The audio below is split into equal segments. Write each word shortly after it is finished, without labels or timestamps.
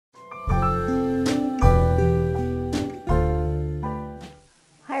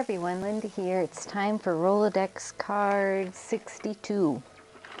everyone, Linda here. It's time for Rolodex card 62.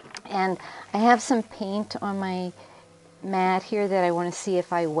 And I have some paint on my mat here that I want to see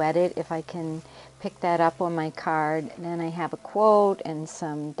if I wet it, if I can pick that up on my card. And then I have a quote and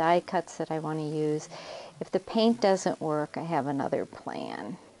some die cuts that I want to use. If the paint doesn't work, I have another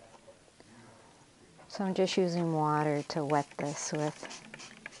plan. So I'm just using water to wet this with.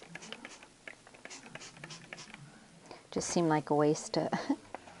 Just seemed like a waste to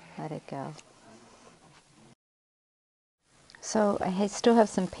let it go. So I still have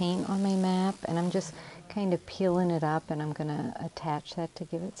some paint on my map, and I'm just kind of peeling it up, and I'm going to attach that to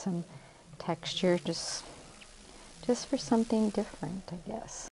give it some texture, just for something different, I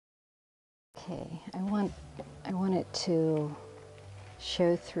guess. Okay, I want it to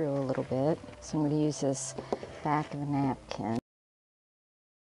show through a little bit, so I'm going to use this back of a napkin.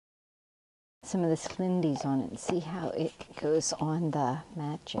 Some of the Slindies on it and see how it goes on the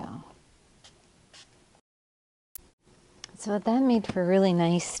matte gel. So that made for a really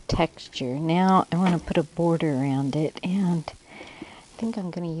nice texture. Now I want to put a border around it, and I think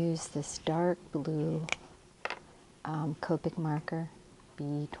I'm going to use this dark blue Copic marker,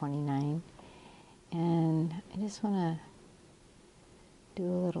 B29, and I just want to do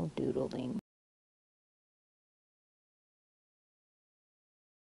a little doodling.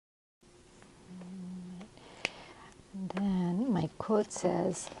 And then my quote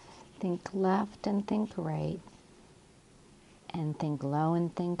says, think left and think right, and think low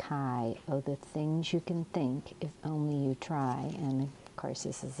and think high. Oh, the things you can think if only you try. And of course,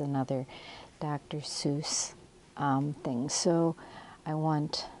 this is another Dr. Seuss thing. So I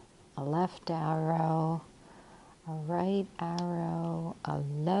want a left arrow, a right arrow, a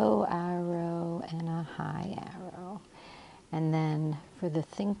low arrow, and a high arrow. And then for the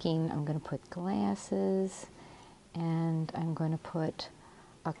thinking, I'm going to put glasses, and I'm going to put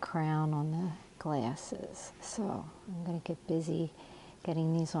a crown on the glasses. So I'm going to get busy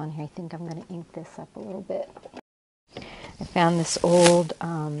getting these on here. I think I'm going to ink this up a little bit. I found this old,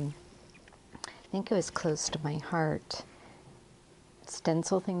 I think it was close to my heart,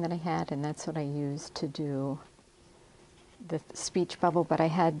 stencil thing that I had, and that's what I used to do the speech bubble, but I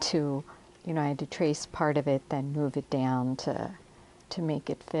had to, I had to trace part of it, then move it down to make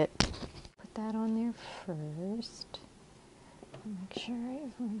it fit. Put that on there first. Make sure I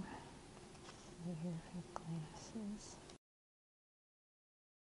have room here for glasses.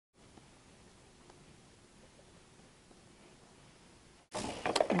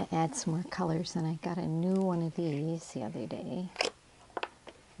 I'm going to add some more colors, and I got a new one of these the other day,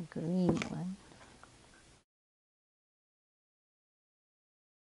 a green one.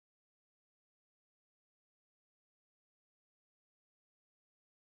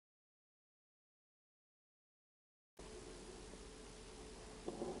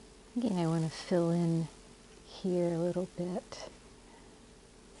 Again, I want to fill in here a little bit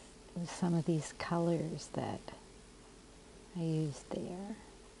with some of these colors that I used there.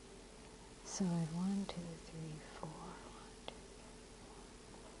 So I have 1, 2, 3, 4, 1, 2, 3.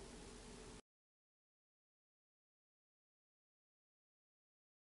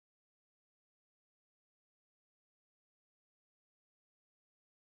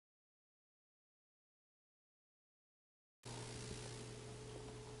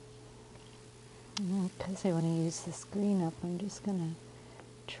 Because I want to use this green up, I'm just going to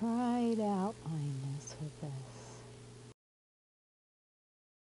try to outline this with this.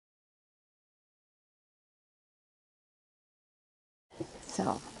 So,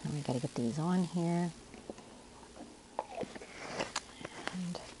 now we got to get these on here.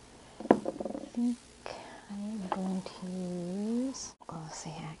 And I think I am going to use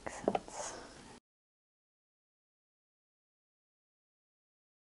glossy accents.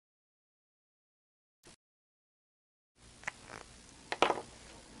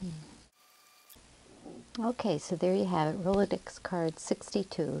 Okay, so there you have it, Rolodex card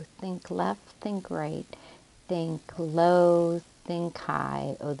 62. Think left, think right, think low, think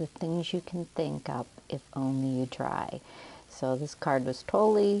high. Oh, the things you can think up if only you try. So this card was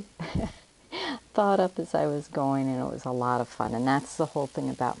totally thought up as I was going, and it was a lot of fun. And that's the whole thing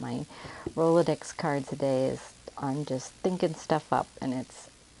about my Rolodex card today, is I'm just thinking stuff up, and it's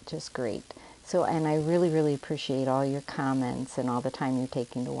just great. So, and I really, really appreciate all your comments and all the time you're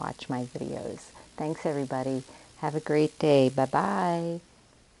taking to watch my videos. Thanks, everybody. Have a great day. Bye-bye.